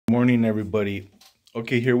morning, everybody.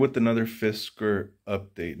 Okay, here with another FISKER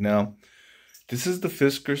update. Now, this is the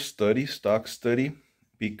FISKER stock study,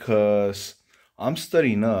 because I'm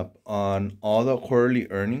studying up on all the quarterly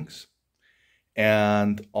earnings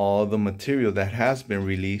and all the material that has been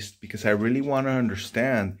released, because I really want to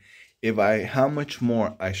understand how much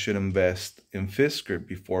more I should invest in FISKER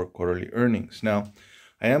before quarterly earnings. Now,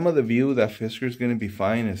 I am of the view that FISKER is going to be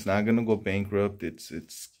fine. It's not going to go bankrupt.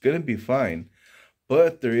 It's going to be fine.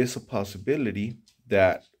 But there is a possibility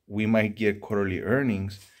that we might get quarterly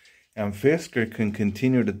earnings and FISKER can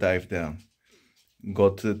continue to dive down, go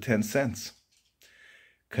to the 10 cents.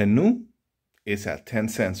 Canoe is at 10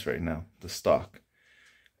 cents right now, the stock.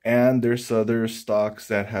 And there's other stocks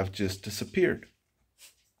that have just disappeared.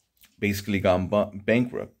 Basically gone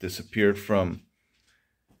bankrupt, disappeared from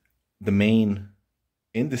the main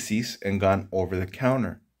indices and gone over the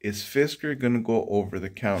counter. Is FISKER going to go over the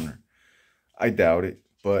counter? I doubt it,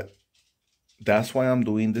 but that's why I'm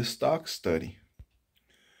doing this stock study.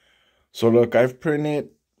 So look, I've printed,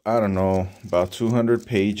 I don't know, about 200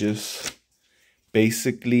 pages.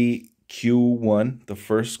 Basically, Q1, the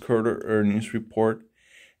first quarter earnings report,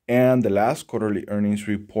 and the last quarterly earnings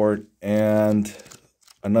report, and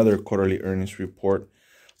another quarterly earnings report,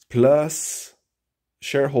 plus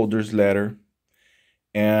shareholders letter,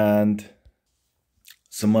 and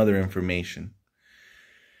some other information,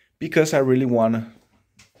 because I really want to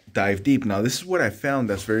dive deep. Now, this is what I found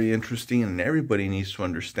that's very interesting, and everybody needs to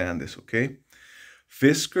understand this, okay?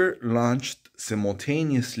 FISKER launched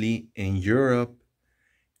simultaneously in Europe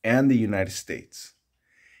and the United States,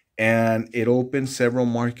 and it opened several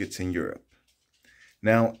markets in Europe.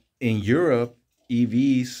 Now, in Europe,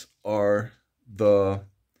 EVs are the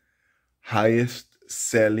highest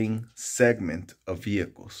selling segment of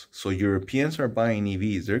vehicles. So Europeans are buying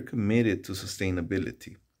EVs. They're committed to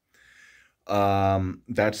sustainability.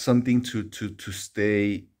 That's something to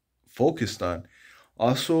stay focused on.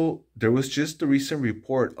 Also, there was just a recent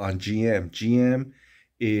report on GM. GM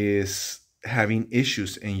is having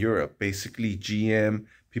issues in Europe. Basically,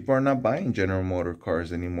 people are not buying General Motor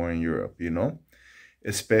cars anymore in Europe,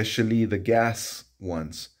 especially the gas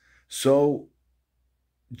ones. So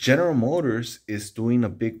General Motors is doing a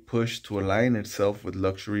big push to align itself with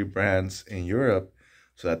luxury brands in Europe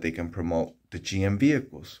so that they can promote the GM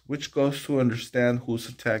vehicles, which goes to understand who's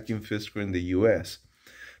attacking FISKER in the US.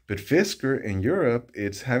 But FISKER in Europe,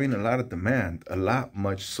 it's having a lot of demand, a lot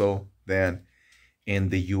much so than in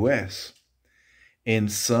the US. In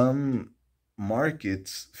some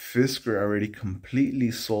markets, FISKER already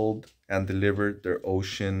completely sold and delivered their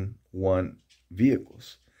Ocean One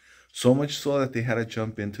vehicles. So much so that they had to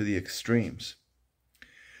jump into the extremes.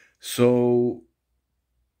 So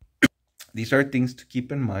these are things to keep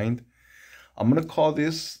in mind. I'm going to call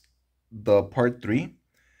this the part 3.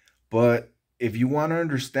 But if you want to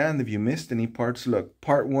understand, if you missed any parts, look,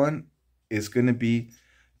 part 1 is going to be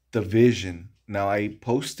the vision. Now, I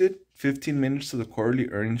posted 15 minutes of the quarterly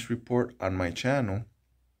earnings report on my channel,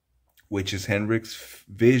 which is Henrik's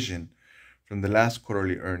vision from the last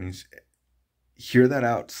quarterly earnings. Hear that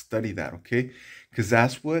out, study that, okay? Because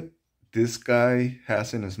that's what this guy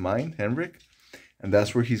has in his mind, Henrik, and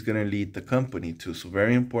that's where he's going to lead the company to. So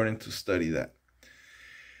very important to study that.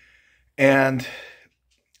 And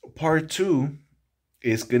part 2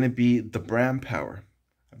 is going to be the brand power.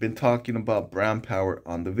 I've been talking about brand power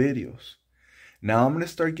on the videos. Now I'm going to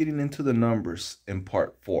start getting into the numbers in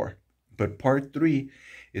part 4. But part 3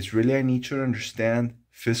 is really, I need you to understand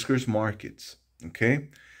FISKER's markets, okay?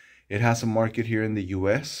 It has a market here in the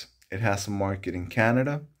US. It has a market in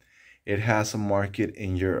Canada. It has a market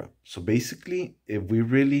in Europe. So basically, if we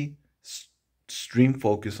really stream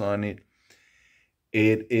focus on it,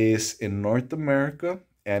 it is in North America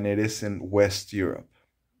and it is in West Europe,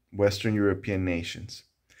 Western European nations.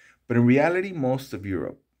 But in reality, most of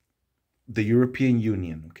Europe, the European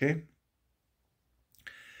Union, okay?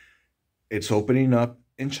 It's opening up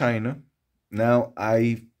in China. Now,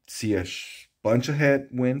 I see a bunch of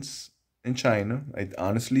headwinds in China. I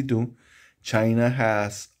honestly do. China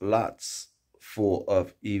has lots full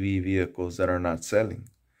of EV vehicles that are not selling.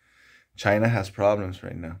 China has problems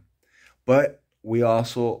right now. But we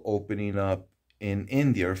also opening up in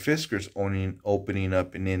India, or FISKER's opening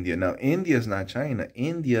up in India. Now, India is not China.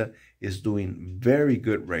 India is doing very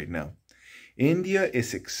good right now. India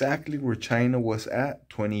is exactly where China was at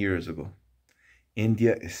 20 years ago.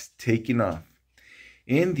 India is taking off.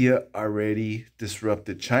 India already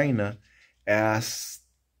disrupted China as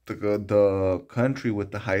the country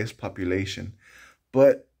with the highest population.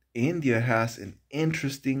 But India has an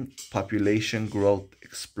interesting population growth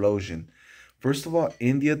explosion. First of all,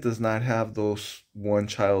 India does not have those one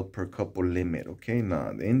child per couple limit, okay?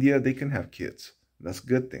 No, India, they can have kids. That's a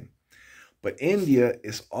good thing. But India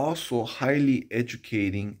is also highly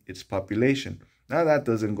educating its population. Now, that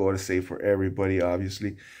doesn't go to say for everybody,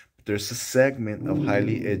 obviously, but there's a segment of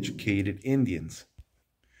highly educated Indians.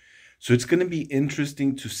 So it's going to be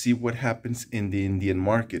interesting to see what happens in the Indian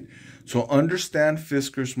market. So understand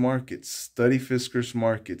FSR's markets, study FSR's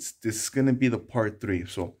markets. This is going to be the part 3.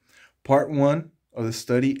 So part 1 of the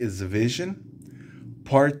study is the vision.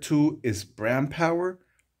 Part 2 is brand power.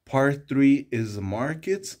 Part 3 is the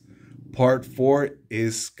markets. Part 4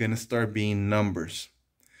 is going to start being numbers.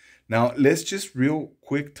 Now, let's just real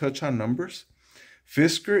quick touch on numbers.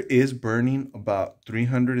 FSR is burning about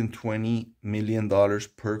 $320 million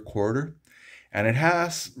per quarter, and it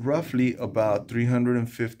has roughly about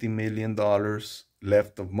 $350 million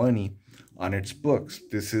left of money on its books.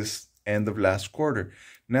 This is end of last quarter.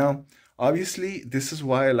 Now, obviously, this is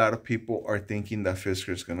why a lot of people are thinking that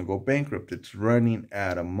FSR is going to go bankrupt. It's running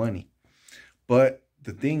out of money. But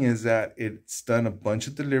the thing is that it's done a bunch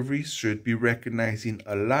of deliveries, should be recognizing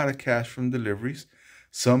a lot of cash from deliveries.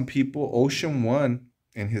 Some people, Ocean One,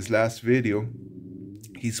 in his last video,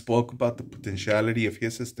 he spoke about the potentiality of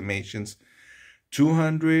his estimations,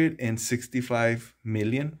 265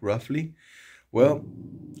 million roughly. Well,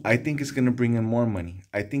 I think it's going to bring in more money.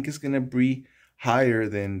 I think it's going to be higher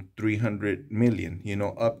than 300 million, you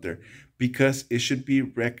know, up there, because it should be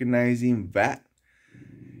recognizing VAT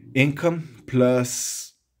income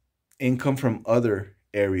plus income from other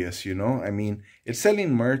areas, you know. I mean, it's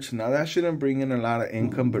selling merch. Now that shouldn't bring in a lot of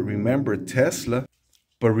income, but remember Tesla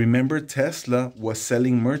was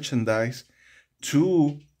selling merchandise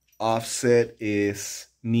to offset its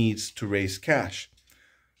needs to raise cash.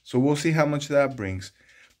 So we'll see how much that brings.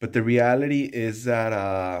 But the reality is that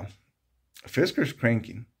FSR's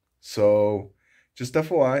cranking. So just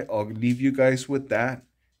FYI, I'll leave you guys with that,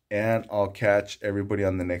 and I'll catch everybody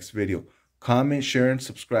on the next video. Comment, share, and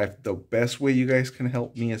subscribe. The best way you guys can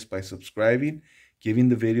help me is by subscribing, giving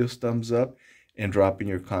the videos thumbs up, and dropping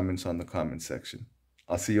your comments on the comment section.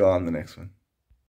 I'll see you all on the next one.